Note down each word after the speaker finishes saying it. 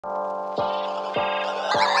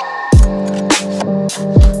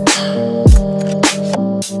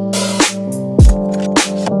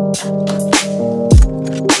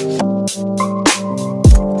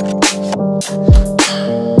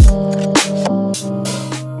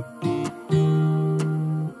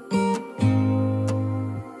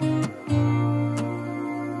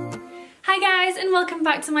Welcome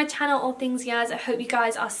back to my channel, All Things Yazz. I hope you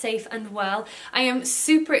guys are safe and well. I am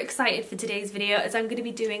super excited for today's video as I'm going to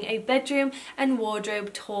be doing a bedroom and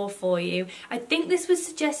wardrobe tour for you. I think this was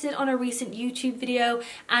suggested on a recent YouTube video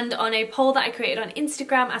and on a poll that I created on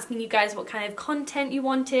Instagram asking you guys what kind of content you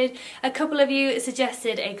wanted. A couple of you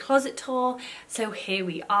suggested a closet tour, so here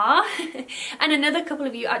we are. And another couple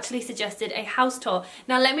of you actually suggested a house tour.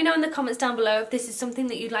 Now let me know in the comments down below if this is something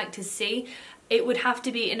that you'd like to see. It would have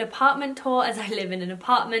to be an apartment tour as I live in an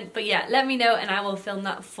apartment, but yeah, let me know and I will film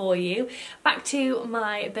that for you. Back to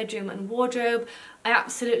my bedroom and wardrobe. I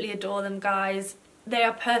absolutely adore them, guys. They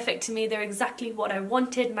are perfect to me. They're exactly what I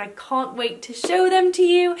wanted and I can't wait to show them to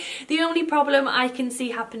you. The only problem I can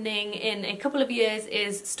see happening in a couple of years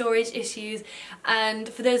is storage issues, and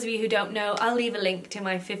for those of you who don't know, I'll leave a link to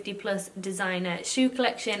my 50+ designer shoe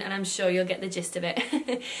collection and I'm sure you'll get the gist of it.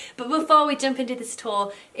 But before we jump into this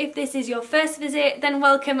tour, if this is your first visit, then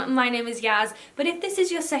welcome. My name is Yazz, but if this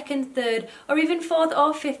is your second, third, or even fourth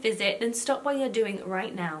or fifth visit, then stop what you're doing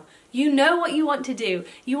right now. You know what you want to do.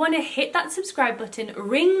 You want to hit that subscribe button,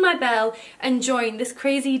 ring my bell, and join this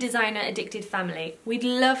crazy designer addicted family. We'd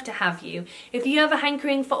love to have you. If you have a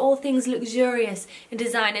hankering for all things luxurious and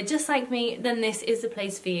designer just like me, then this is the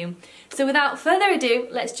place for you. So without further ado,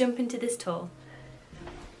 let's jump into this tour.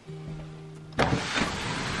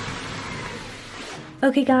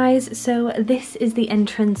 Okay guys, so this is the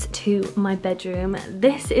entrance to my bedroom.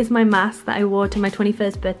 This is my mask that I wore to my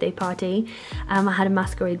 21st birthday party. I had a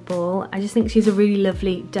masquerade ball. I just think she's a really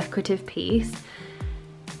lovely decorative piece.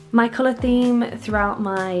 My colour theme throughout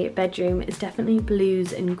my bedroom is definitely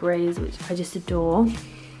blues and greys, which I just adore.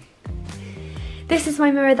 This is my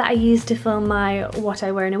mirror that I use to film my what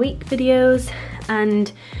I wear in a week videos,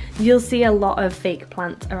 and you'll see a lot of fake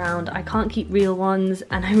plants around. I can't keep real ones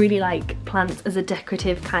and I really like plants as a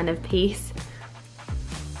decorative kind of piece.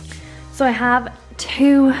 So I have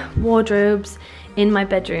two wardrobes in my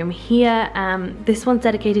bedroom here. This one's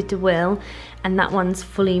dedicated to Will and that one's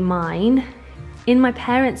fully mine. In my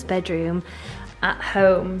parents' bedroom at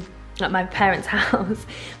home, at my parents' house,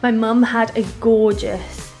 my mum had a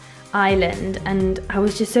gorgeous island and I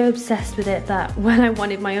was just so obsessed with it that when I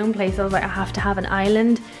wanted my own place I was like, I have to have an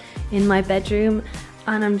island in my bedroom,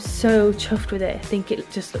 and I'm so chuffed with it. I think it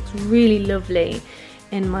just looks really lovely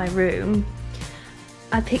in my room.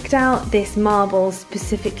 I picked out this marble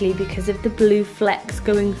specifically because of the blue flecks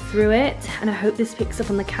going through it, and I hope this picks up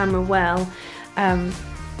on the camera well,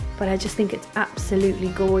 but I just think it's absolutely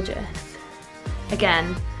gorgeous.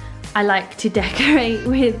 Again, I like to decorate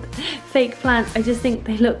with fake plants. I just think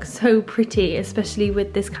they look so pretty, especially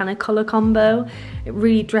with this kind of colour combo. It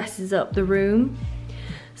really dresses up the room.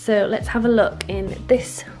 So let's have a look in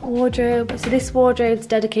this wardrobe. So this wardrobe's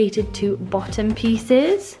dedicated to bottom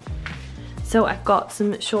pieces. So I've got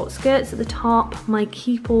some short skirts at the top, my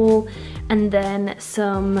keep-all, and then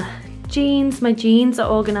some jeans. My jeans are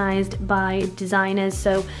organised by designers.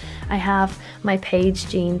 So I have my Paige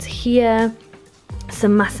jeans here,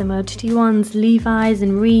 some Massimo Dutti ones, Levi's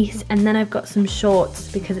and Reese, and then I've got some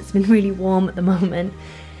shorts because it's been really warm at the moment.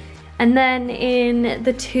 And then in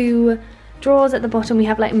the two drawers at the bottom we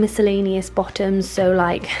have like miscellaneous bottoms, so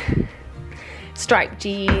like striped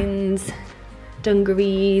jeans,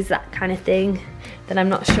 dungarees, that kind of thing that I'm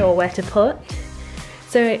not sure where to put.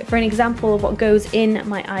 So for an example of what goes in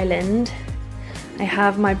my island, I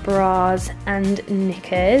have my bras and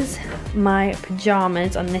knickers, my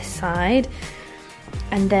pyjamas on this side,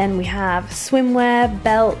 and then we have swimwear,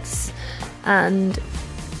 belts and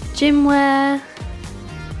gym wear.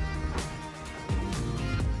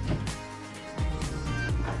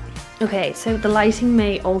 Okay, so the lighting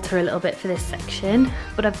may alter a little bit for this section,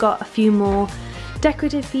 but I've got a few more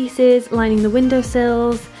decorative pieces lining the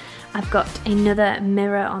windowsills. I've got another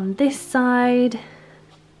mirror on this side.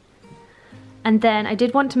 And then I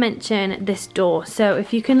did want to mention this door. So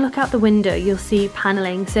if you can look out the window, you'll see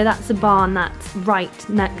paneling. So that's a barn that's right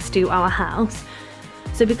next to our house.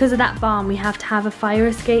 So because of that barn, we have to have a fire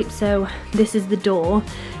escape. So this is the door.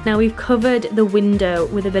 Now we've covered the window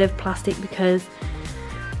with a bit of plastic because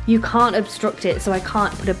you can't obstruct it, so I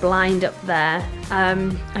can't put a blind up there,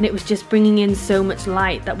 and it was just bringing in so much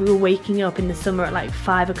light that we were waking up in the summer at like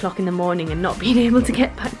 5 o'clock in the morning and not being able to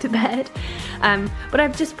get back to bed. But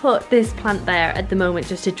I've just put this plant there at the moment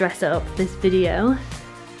just to dress up this video.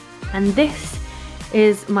 And this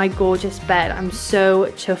is my gorgeous bed. I'm so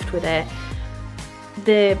chuffed with it.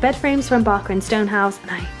 The bed frame's from Barker & Stonehouse,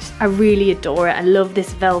 and I really adore it. I love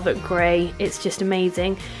this velvet grey. It's just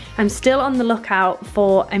amazing. I'm still on the lookout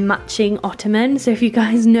for a matching ottoman, so if you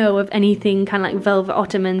guys know of anything kind of like velvet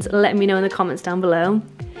ottomans, let me know in the comments down below.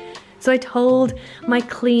 So I told my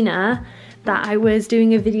cleaner that I was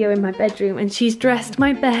doing a video in my bedroom, and she's dressed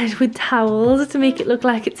my bed with towels to make it look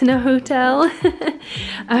like it's in a hotel.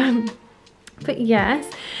 But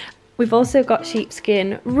yes, we've also got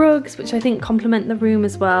sheepskin rugs, which I think complement the room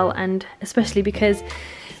as well, and especially because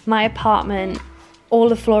my apartment, all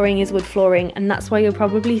the flooring is wood flooring, and that's why you'll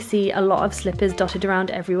probably see a lot of slippers dotted around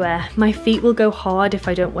everywhere. My feet will go hard if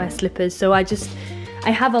I don't wear slippers, so I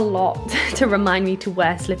have a lot to remind me to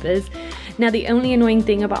wear slippers. Now, the only annoying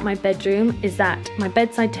thing about my bedroom is that my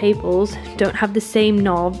bedside tables don't have the same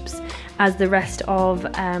knobs as the rest of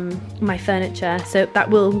my furniture, so that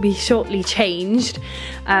will be shortly changed.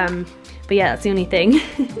 But yeah, that's the only thing.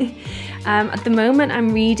 At the moment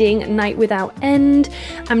I'm reading Night Without End.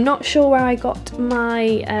 I'm not sure where I got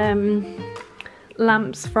my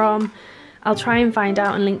lamps from. I'll try and find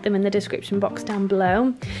out and link them in the description box down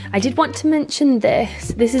below. I did want to mention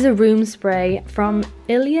this. This is a room spray from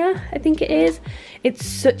Ilia, I think it is. It's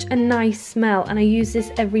such a nice smell, and I use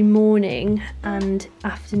this every morning and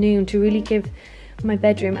afternoon to really give my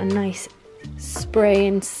bedroom a nice spray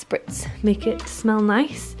and spritz, make it smell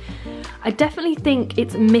nice. I definitely think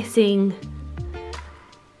it's missing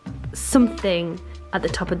something at the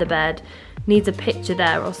top of the bed. Needs a picture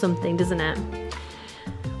there or something, doesn't it?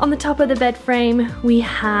 On the top of the bed frame we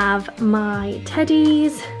have my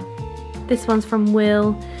teddies. This one's from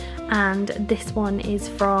Will, and this one is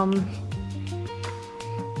from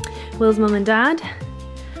Will's mum and dad.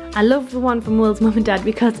 I love the one from Will's mum and dad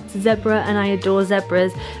because it's a zebra, and I adore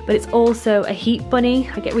zebras, but it's also a heat bunny.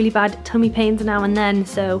 I get really bad tummy pains now and then,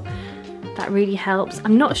 so that really helps.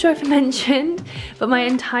 I'm not sure if I mentioned, but my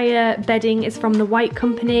entire bedding is from the White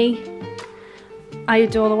Company. I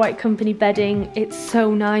adore the White Company bedding. It's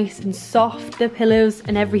so nice and soft. The pillows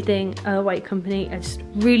and everything are White Company. I just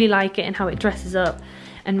really like it and how it dresses up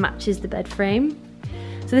and matches the bed frame.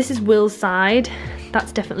 So this is Will's side.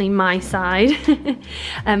 That's definitely my side.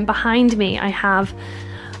 Behind me I have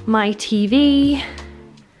my TV,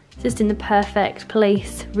 just in the perfect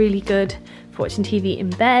place, really good for watching TV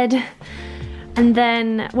in bed. And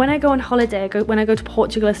then when I go on holiday, when I go to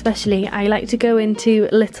Portugal especially, I like to go into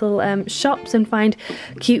little shops and find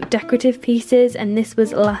cute decorative pieces, and this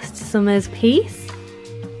was last summer's piece.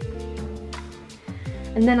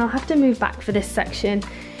 And then I'll have to move back for this section.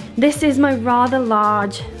 This is my rather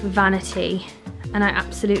large vanity, and I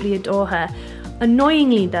absolutely adore her.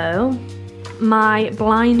 Annoyingly though, my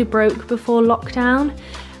blind broke before lockdown,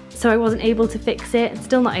 so I wasn't able to fix it.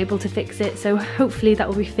 Still not able to fix it, so hopefully that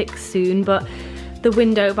will be fixed soon. But the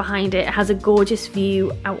window behind it has a gorgeous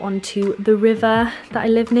view out onto the river that I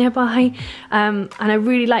live nearby, and I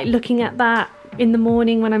really like looking at that in the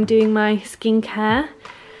morning when I'm doing my skincare.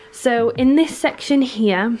 So in this section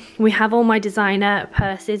here we have all my designer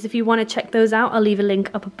purses. If you want to check those out, I'll leave a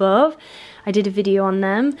link up above. I did a video on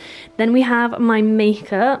them. Then we have my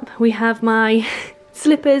makeup, we have my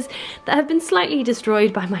slippers that have been slightly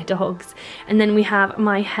destroyed by my dogs, and then we have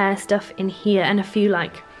my hair stuff in here, and a few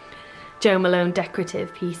like Jo Malone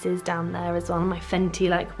decorative pieces down there as well. My Fenty,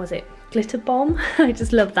 like, was it glitter bomb? I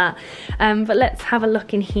just love that. But let's have a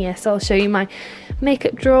look in here. So I'll show you my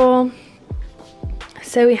makeup drawer.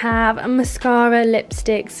 So we have a mascara,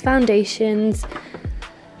 lipsticks, foundations,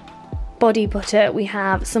 body butter. We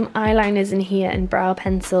have some eyeliners in here and brow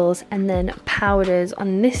pencils, and then powders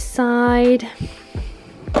on this side.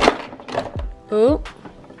 Oh,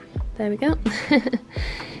 there we go.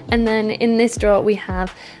 And then in this drawer we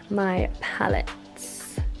have my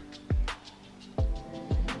palettes.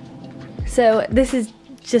 So this is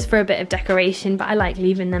just for a bit of decoration, but I like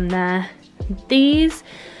leaving them there. These,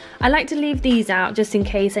 I like to leave these out just in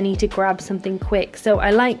case I need to grab something quick. So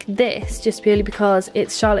I like this just purely because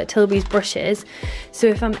it's Charlotte Tilbury's brushes. So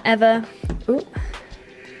if I'm ever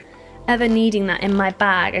needing that in my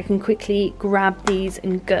bag, I can quickly grab these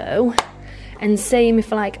and go. And same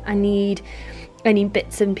if like I need any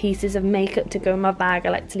bits and pieces of makeup to go in my bag, I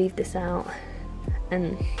like to leave this out,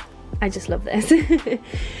 and I just love this.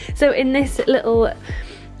 So in this little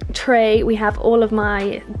tray we have all of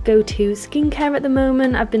my go-to skincare at the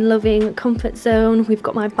moment. I've been loving Comfort Zone. We've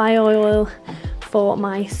got my bio oil for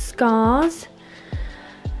my scars,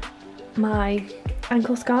 my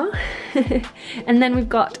ankle scar, and then we've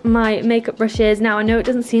got my makeup brushes. Now I know it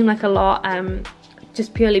doesn't seem like a lot,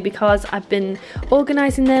 just purely because I've been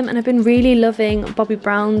organising them and I've been really loving Bobbi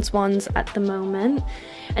Brown's ones at the moment.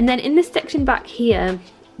 And then in this section back here,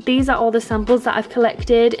 these are all the samples that I've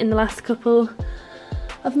collected in the last couple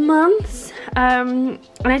of months, and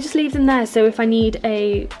I just leave them there, so if I need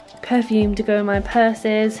a perfume to go in my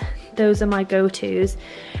purses, those are my go-tos.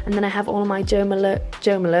 And then I have all of my Joe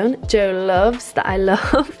Loves that I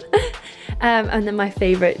love. And then my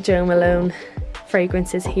favourite Joe Malone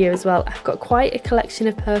fragrances here as well. I've got quite a collection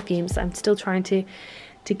of perfumes that I'm still trying to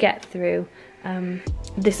get through.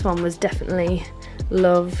 This one was definitely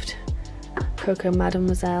loved, Coco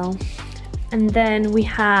Mademoiselle. And then we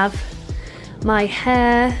have my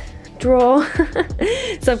hair drawer.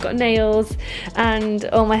 So I've got nails and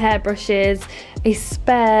all my hair brushes, a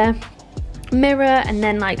spare mirror, and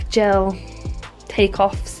then like gel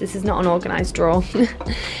takeoffs. This is not an organised drawer.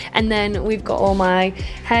 And then we've got all my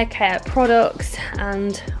hair care products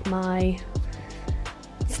and my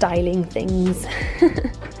styling things.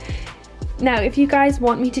 Now, if you guys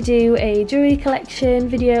want me to do a jewellery collection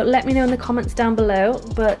video, let me know in the comments down below.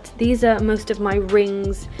 But these are most of my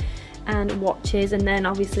rings and watches, and then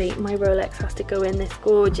obviously my Rolex has to go in this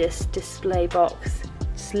gorgeous display box.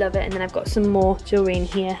 Just love it. And then I've got some more jewellery in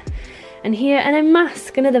here and here, and a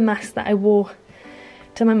mask, another mask that I wore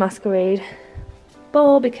to my masquerade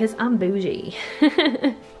ball because I'm bougie.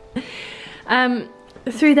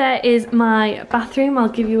 Through there is my bathroom. I'll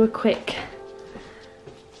give you a quick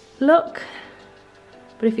look,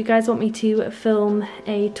 but if you guys want me to film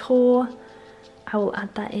a tour, I will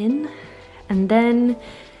add that in. And then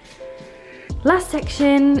last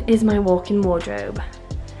section is my walk-in wardrobe.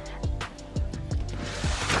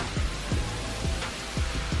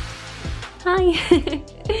 Hi.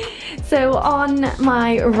 So on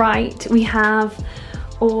my right we have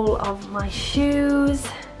all of my shoes,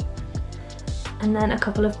 and then a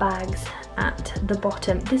couple of bags at the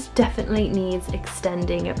bottom. This definitely needs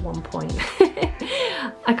extending at one point.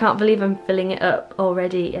 I can't believe I'm filling it up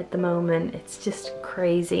already at the moment. It's just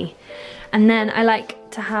crazy. And then I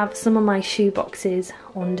like to have some of my shoe boxes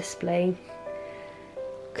on display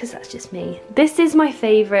because that's just me. This is my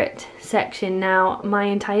favourite section now. My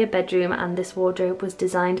entire bedroom and this wardrobe was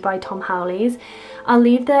designed by Tom Howley's. I'll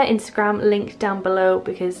leave their Instagram link down below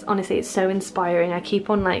because honestly it's so inspiring. I keep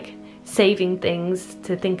on like saving things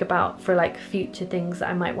to think about for like future things that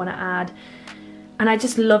I might want to add, and I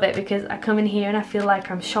just love it because I come in here and I feel like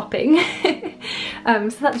I'm shopping.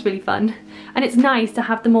 So that's really fun, and it's nice to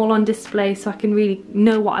have them all on display so I can really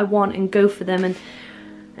know what I want and go for them.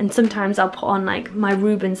 And sometimes I'll put on like my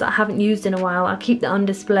Rubens that I haven't used in a while. I'll keep that on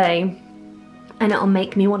display and it'll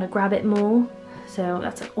make me want to grab it more, so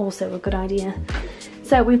that's also a good idea.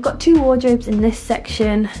 So we've got two wardrobes in this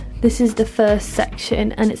section. This is the first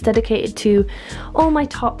section and it's dedicated to all my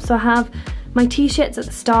tops. So I have my t-shirts at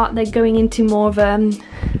the start. They're going into more of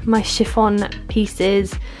my chiffon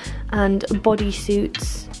pieces and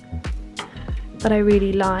bodysuits that I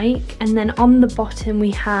really like. And then on the bottom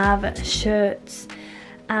we have shirts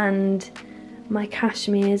and my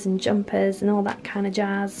cashmeres and jumpers and all that kind of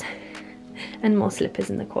jazz, and more slippers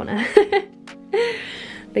in the corner.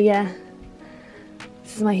 But yeah,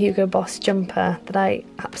 this is my Hugo Boss jumper that I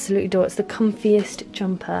absolutely adore. It's the comfiest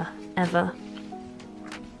jumper ever.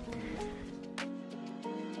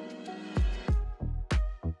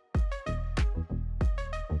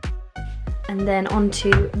 And then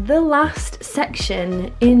onto the last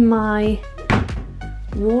section in my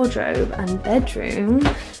wardrobe and bedroom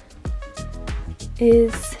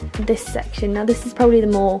is this section. Now this is probably the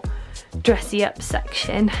more dressy up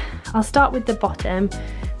section. I'll start with the bottom.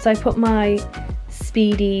 So I put my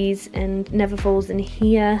Speedies and Neverfalls in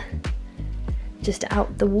here, just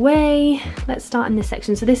out the way. Let's start in this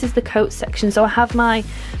section. So this is the coat section. So I have my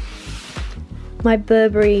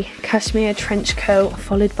Burberry cashmere trench coat,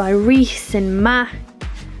 followed by Reese and Mac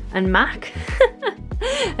and Massimo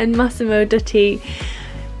Dutti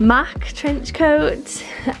Mac trench coat,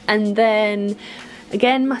 and then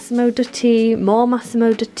again Massimo Dutti, more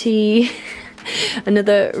Massimo Dutti,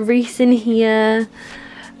 another Reese in here,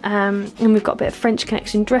 and we've got a bit of French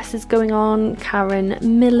Connection dresses going on, Karen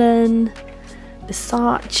Millen,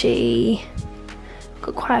 Versace,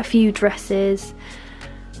 got quite a few dresses.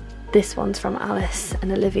 This one's from Alice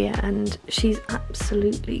and Olivia and she's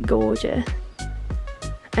absolutely gorgeous.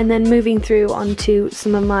 And then moving through onto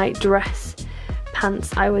some of my dress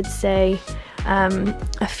pants, I would say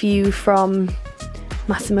a few from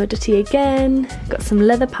Massimo Dutti again. Got some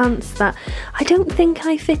leather pants that I don't think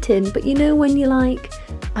I fit in, but you know when you're like,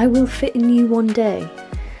 I will fit in you one day.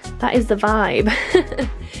 That is the vibe.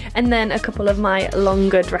 And then a couple of my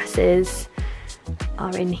longer dresses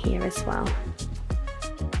are in here as well.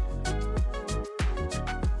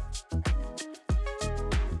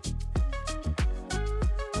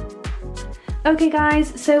 Okay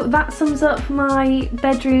guys, so that sums up my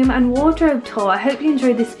bedroom and wardrobe tour. I hope you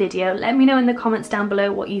enjoyed this video. Let me know in the comments down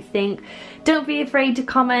below what you think. Don't be afraid to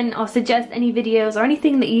comment or suggest any videos or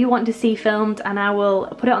anything that you want to see filmed, and I will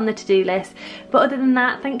put it on the to-do list. But other than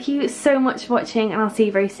that, thank you so much for watching, and I'll see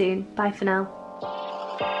you very soon. Bye for now.